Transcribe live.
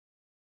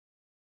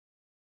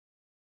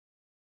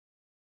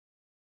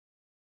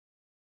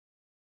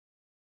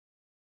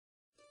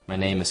My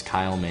name is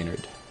Kyle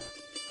Maynard.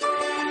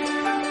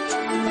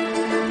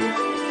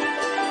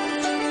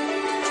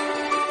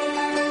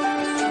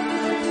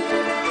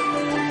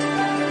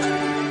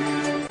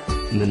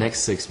 In the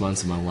next 6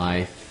 months of my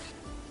life,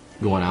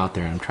 going out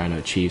there, I'm trying to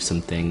achieve some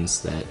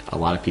things that a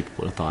lot of people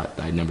would have thought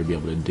I'd never be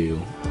able to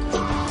do.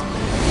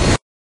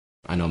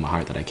 I know in my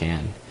heart that I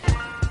can.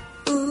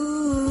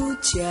 Ooh,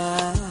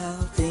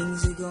 child,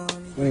 things are going.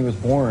 When he was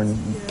born,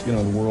 you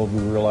know, the world,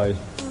 we realized,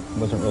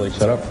 wasn't really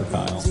set up for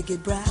Kyle.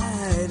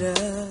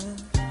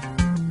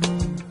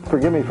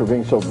 Forgive me for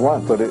being so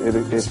blunt, but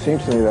it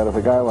seems to me that if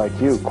a guy like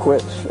you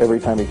quits every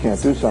time he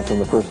can't do something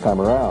the first time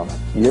around,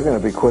 you're going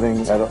to be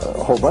quitting at a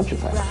whole bunch of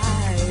times.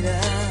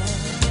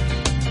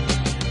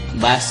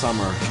 Last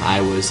summer,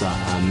 I was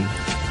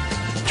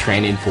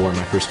training for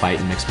my first fight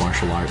in mixed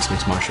martial arts.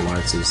 Mixed martial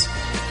arts is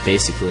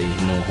basically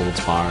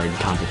no-holds-barred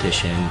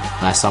competition.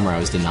 Last summer, I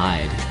was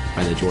denied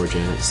by the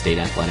Georgia State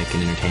Athletic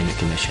and Entertainment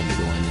Commission to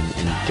go in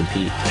and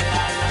compete.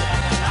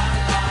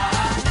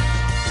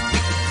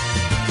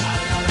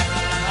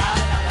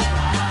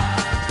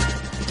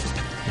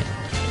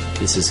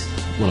 This is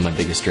one of my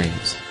biggest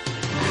dreams.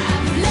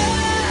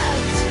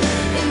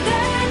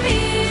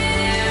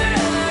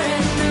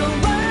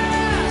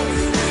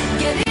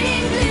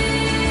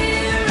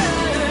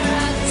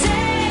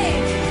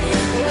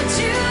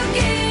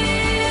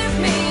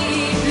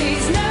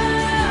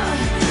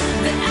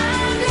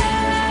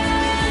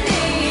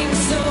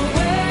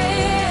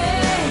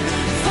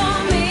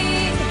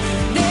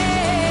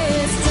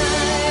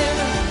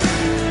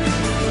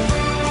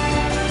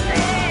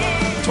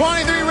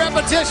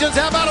 Repetitions.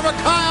 How about a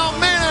Kyle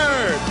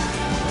Maynard?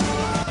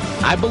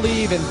 I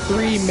believe in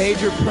 3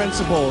 major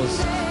principles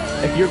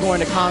if you're going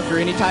to conquer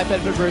any type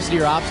of adversity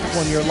or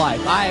obstacle in your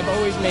life. I have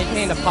always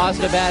maintained a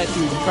positive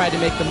attitude and tried to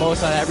make the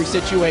most out of every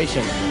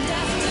situation.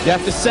 You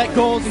have to set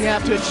goals and you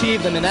have to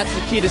achieve them, and that's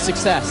the key to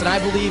success. And I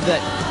believe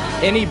that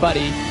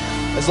anybody,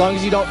 as long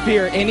as you don't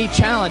fear any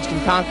challenge,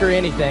 can conquer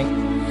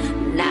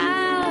anything.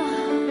 Now,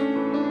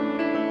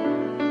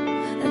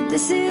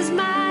 this is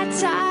my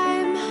time.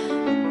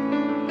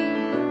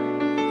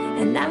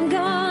 And I'm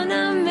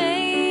gonna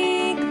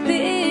make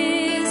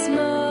this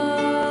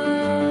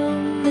moment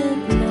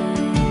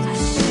mine.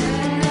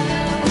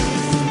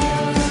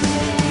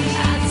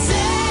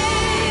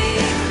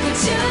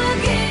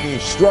 The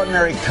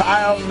extraordinary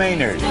Kyle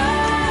Maynard.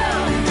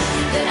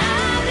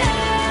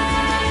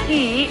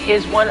 He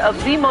is one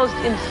of the most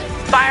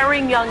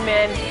inspiring young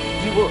men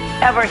you will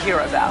ever hear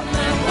about.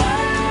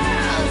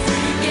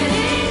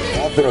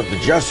 Author of the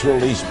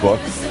just-released book,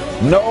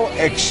 No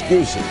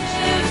Excuses.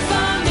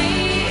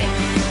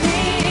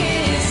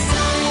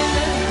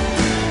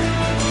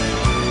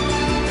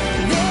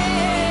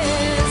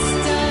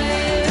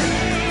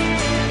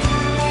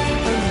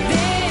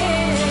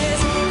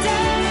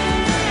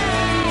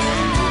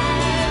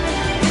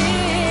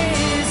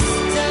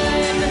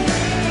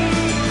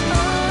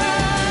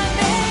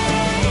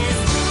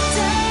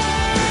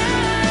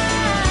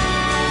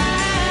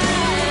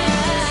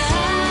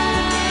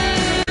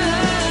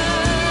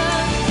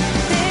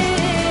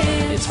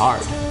 It's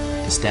hard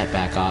to step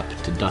back up,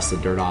 to dust the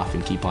dirt off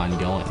and keep on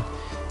going.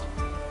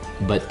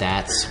 But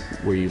that's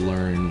where you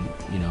learn,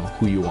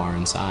 who you are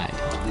inside.